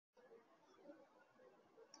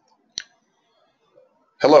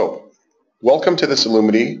Hello, welcome to this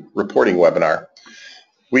Illumiti reporting webinar.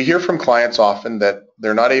 We hear from clients often that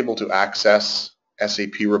they're not able to access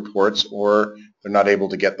SAP reports or they're not able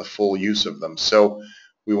to get the full use of them. So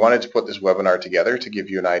we wanted to put this webinar together to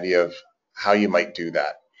give you an idea of how you might do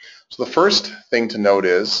that. So the first thing to note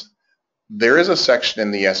is there is a section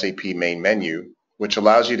in the SAP main menu which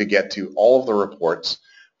allows you to get to all of the reports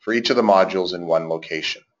for each of the modules in one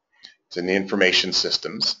location. It's in the information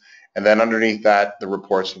systems. And then underneath that, the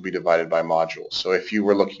reports will be divided by modules. So if you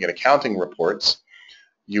were looking at accounting reports,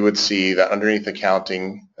 you would see that underneath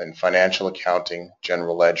accounting and financial accounting,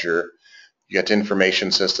 general ledger, you get to information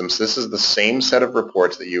systems. This is the same set of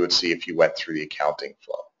reports that you would see if you went through the accounting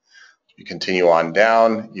flow. You continue on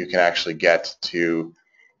down, you can actually get to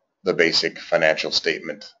the basic financial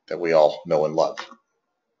statement that we all know and love.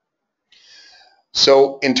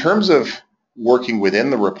 So in terms of working within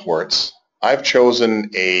the reports, I've chosen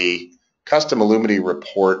a custom Illumiti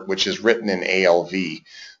report which is written in ALV.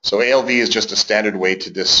 So ALV is just a standard way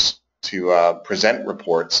to present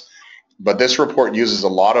reports, but this report uses a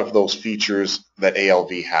lot of those features that ALV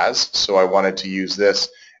has, so I wanted to use this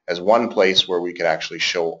as one place where we could actually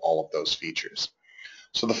show all of those features.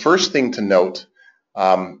 So the first thing to note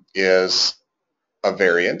is a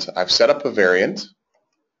variant. I've set up a variant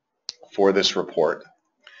for this report.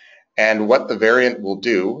 And what the variant will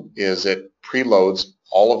do is it preloads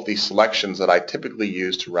all of the selections that I typically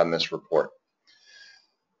use to run this report.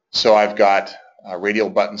 So I've got radial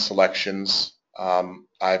button selections,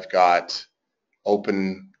 I've got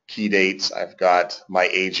open key dates, I've got my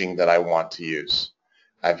aging that I want to use.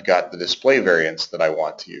 I've got the display variants that I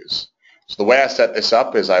want to use. So the way I set this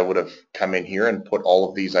up is I would have come in here and put all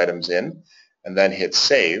of these items in and then hit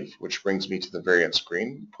save, which brings me to the variant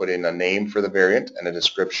screen, put in a name for the variant and a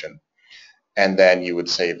description, and then you would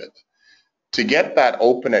save it. To get that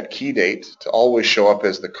open at key date to always show up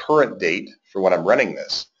as the current date for when I'm running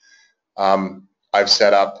this, I've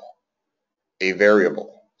set up a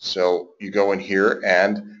variable. So you go in here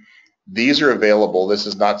and these are available. This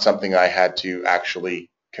is not something I had to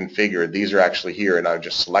actually configure. These are actually here and I've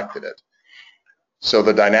just selected it. So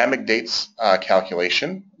the dynamic dates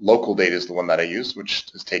calculation, local date is the one that I use, which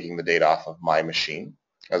is taking the date off of my machine,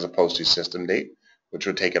 as opposed to system date, which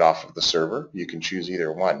would take it off of the server. You can choose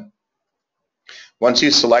either one. Once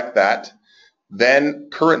you select that, then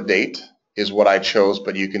current date is what I chose,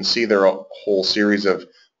 but you can see there are a whole series of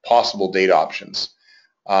possible date options.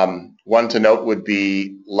 One to note would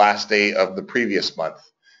be last day of the previous month.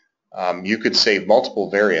 You could save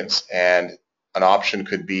multiple variants, and an option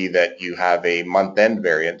could be that you have a month-end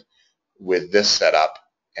variant with this setup,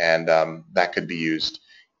 and that could be used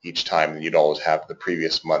each time, and you'd always have the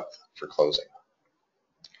previous month for closing.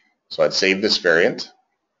 So I'd save this variant.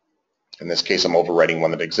 In this case, I'm overwriting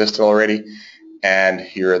one that existed already, and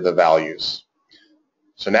here are the values.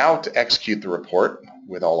 So now to execute the report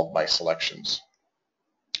with all of my selections.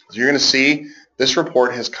 So you're going to see this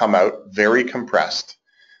report has come out very compressed,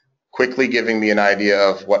 quickly giving me an idea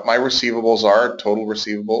of what my receivables are, total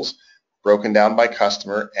receivables, broken down by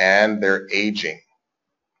customer, and their aging.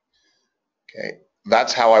 Okay,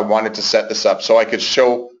 that's how I wanted to set this up, so I could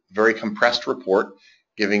show a very compressed report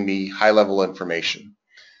giving me high-level information.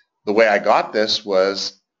 The way I got this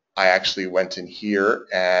was I actually went in here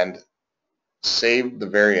and saved the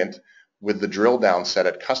variant with the drill down set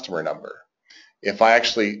at customer number. If I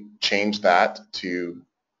actually change that to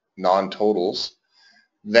non-totals,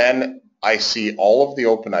 then I see all of the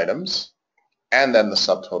open items and then the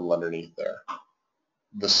subtotal underneath there.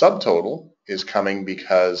 The subtotal is coming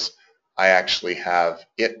because I actually have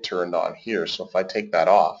it turned on here. So if I take that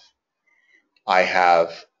off, I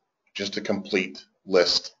have just a complete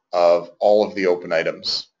list of all of the open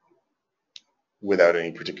items without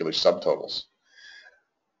any particular subtotals.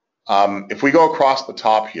 If we go across the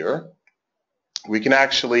top here, we can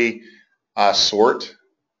actually sort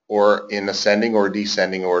or in ascending or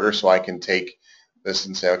descending order. So I can take this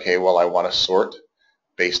and say, okay, well, I want to sort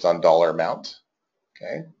based on dollar amount.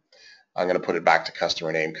 Okay, I'm going to put it back to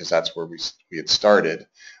customer name because that's where we had started.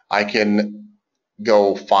 I can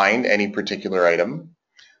go find any particular item.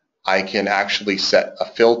 I can actually set a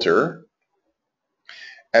filter.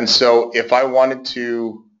 And so if I wanted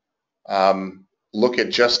to look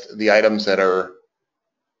at just the items that are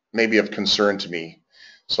maybe of concern to me,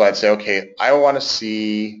 so I'd say, okay, I want to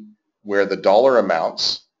see where the dollar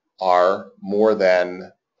amounts are more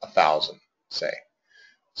than 1,000, say.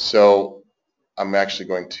 So I'm actually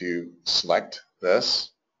going to select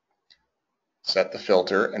this, set the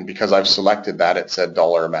filter, and because I've selected that, it said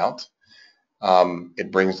dollar amount.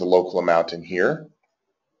 It brings the local amount in here.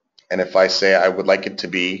 And if I say I would like it to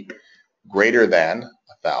be greater than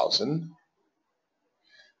 1,000.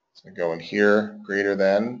 So go in here, greater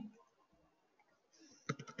than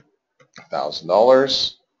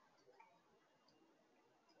 $1,000.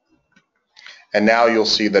 And now you'll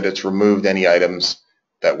see that it's removed any items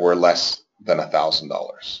that were less than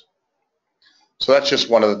 $1,000. So that's just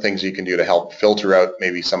one of the things you can do to help filter out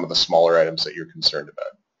maybe some of the smaller items that you're concerned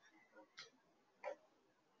about.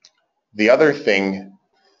 The other thing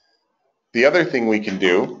we can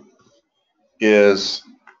do is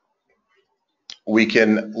we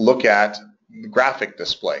can look at the graphic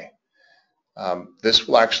display. This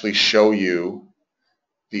will actually show you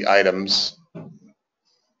the items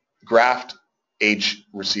graphed age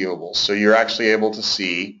receivables. So you're actually able to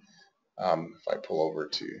see, if I pull over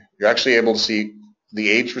to, you're actually able to see the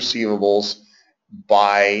age receivables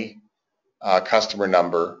by customer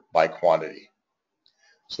number by quantity.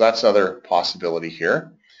 So that's another possibility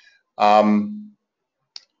here. In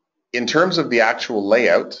terms of the actual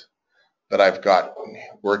layout that I've got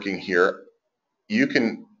working here, you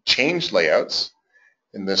can change layouts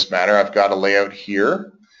in this manner. I've got a layout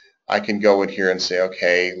here. I can go in here and say,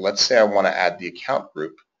 okay, let's say I want to add the account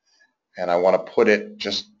group and I want to put it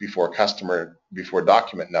just before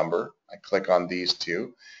document number. I click on these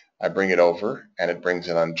two, I bring it over and it brings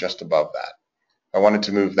it on just above that. If I wanted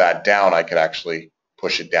to move that down, I could actually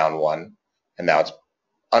push it down one, and now it's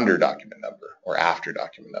under document number or after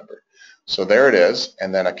document number. So there it is,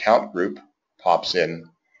 and then account group pops in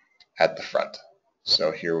at the front.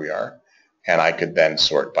 So here we are, and I could then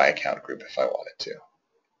sort by account group if I wanted to.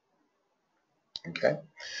 Okay,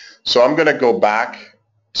 so I'm going to go back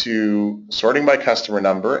to sorting by customer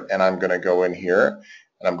number, and I'm going to go in here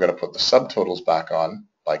and I'm going to put the subtotals back on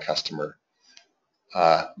by customer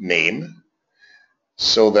name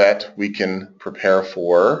so that we can prepare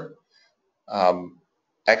for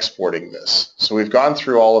exporting this. So we've gone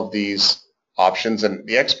through all of these options, and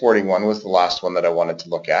the exporting one was the last one that I wanted to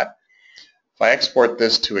look at. If I export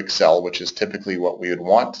this to Excel, which is typically what we would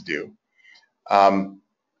want to do,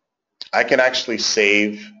 I can actually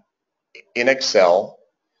save in Excel,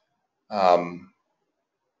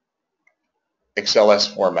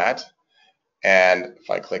 XLS format, and if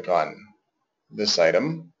I click on this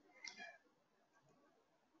item,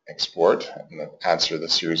 export, and answer the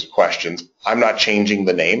series of questions. I'm not changing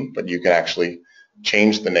the name, but you can actually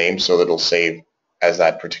change the name so that it'll save as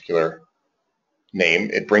that particular name.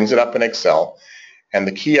 It brings it up in Excel, and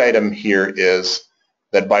the key item here is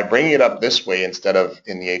that by bringing it up this way instead of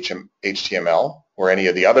in the HTML or any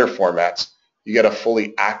of the other formats, you get a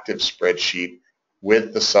fully active spreadsheet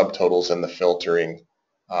with the subtotals and the filtering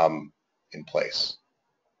in place.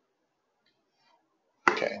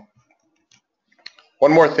 Okay.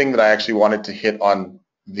 One more thing that I actually wanted to hit on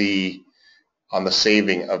the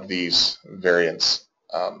saving of these variants,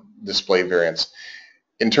 display variants.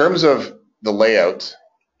 In terms of the layout,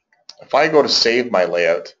 if I go to save my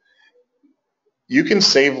layout, you can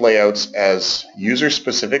save layouts as user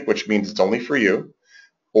specific, which means it's only for you,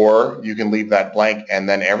 or you can leave that blank and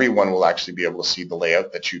then everyone will actually be able to see the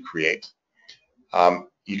layout that you create.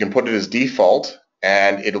 You can put it as default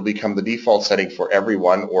and it'll become the default setting for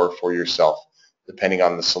everyone or for yourself, depending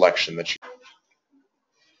on the selection that you.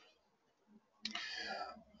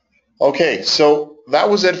 Okay, so that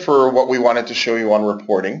was it for what we wanted to show you on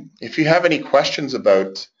reporting. If you have any questions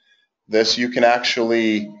about this, you can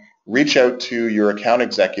actually reach out to your account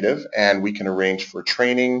executive and we can arrange for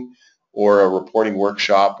training or a reporting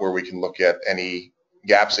workshop where we can look at any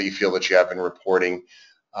gaps that you feel that you have in reporting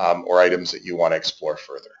or items that you want to explore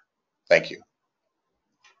further. Thank you.